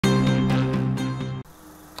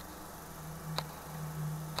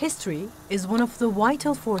History is one of the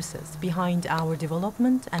vital forces behind our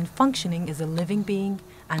development and functioning as a living being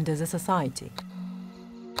and as a society.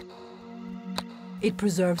 It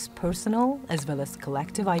preserves personal as well as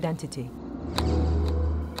collective identity.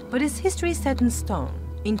 But is history set in stone,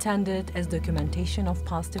 intended as documentation of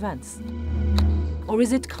past events? Or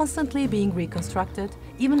is it constantly being reconstructed,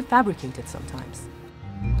 even fabricated sometimes?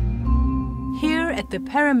 Here at the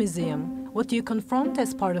Pera Museum, what you confront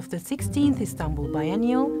as part of the 16th Istanbul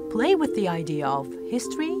Biennial play with the idea of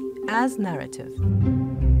history as narrative.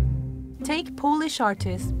 Take Polish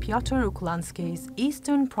artist Piotr Uklanski's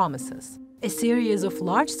Eastern Promises, a series of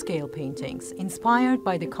large-scale paintings inspired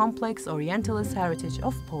by the complex Orientalist heritage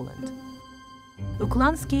of Poland.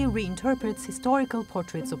 Uklanski reinterprets historical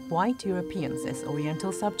portraits of white Europeans as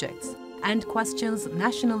Oriental subjects and questions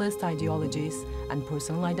nationalist ideologies and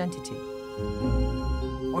personal identity.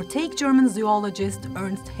 Or take German zoologist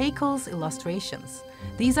Ernst Haeckel's illustrations.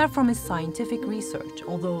 These are from his scientific research,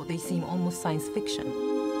 although they seem almost science fiction.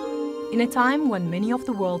 In a time when many of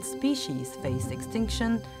the world's species face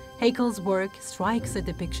extinction, Haeckel's work strikes a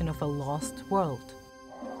depiction of a lost world.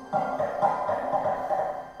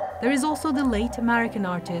 There is also the late American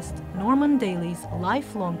artist Norman Daly's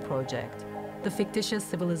lifelong project, the fictitious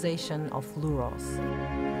civilization of Luros.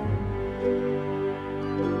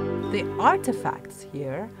 The artifacts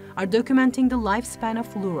here are documenting the lifespan of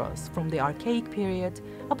Luros from the archaic period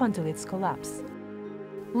up until its collapse.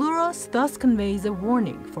 Luros thus conveys a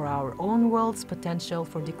warning for our own world's potential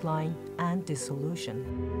for decline and dissolution.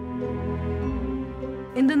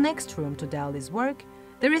 In the next room to Daly's work,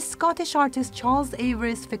 there is Scottish artist Charles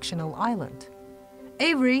Avery's fictional island.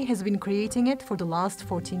 Avery has been creating it for the last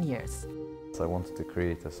 14 years. I wanted to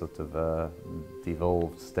create a sort of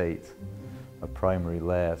devolved state, a primary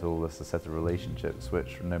layer to all this, a set of relationships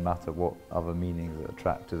which, no matter what other meanings it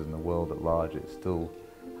attracted in the world at large, it still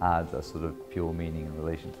had a sort of pure meaning in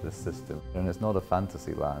relation to this system. And it's not a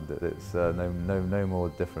fantasy land, it's no more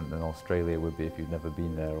different than Australia would be if you'd never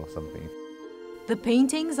been there or something. The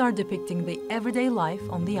paintings are depicting the everyday life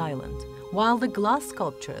on the island, while the glass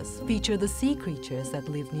sculptures feature the sea creatures that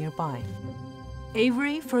live nearby.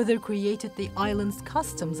 Avery further created the island's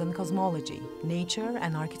customs and cosmology, nature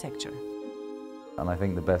and architecture. And I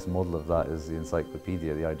think the best model of that is the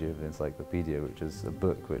encyclopedia, the idea of the encyclopedia, which is a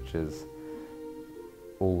book which is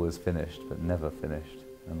always finished but never finished,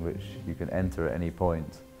 and which you can enter at any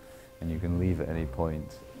point and you can leave at any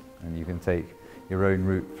point and you can take your own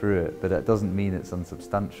route through it, but that doesn't mean it's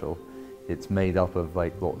unsubstantial. It's made up of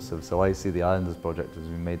so I see the Islanders project as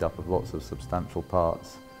being made up of lots of substantial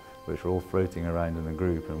parts which are all floating around in a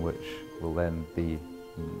group and which will then be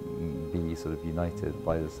sort of united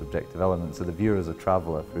by the subjective element. So the viewer is a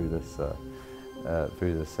traveller through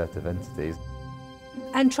this set of entities.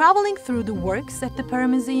 And travelling through the works at the Pera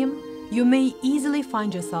Museum, you may easily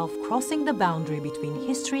find yourself crossing the boundary between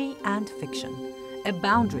history and fiction, a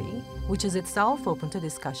boundary which is itself open to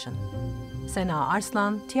discussion. Sena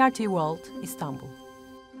Arslan, TRT World, Istanbul.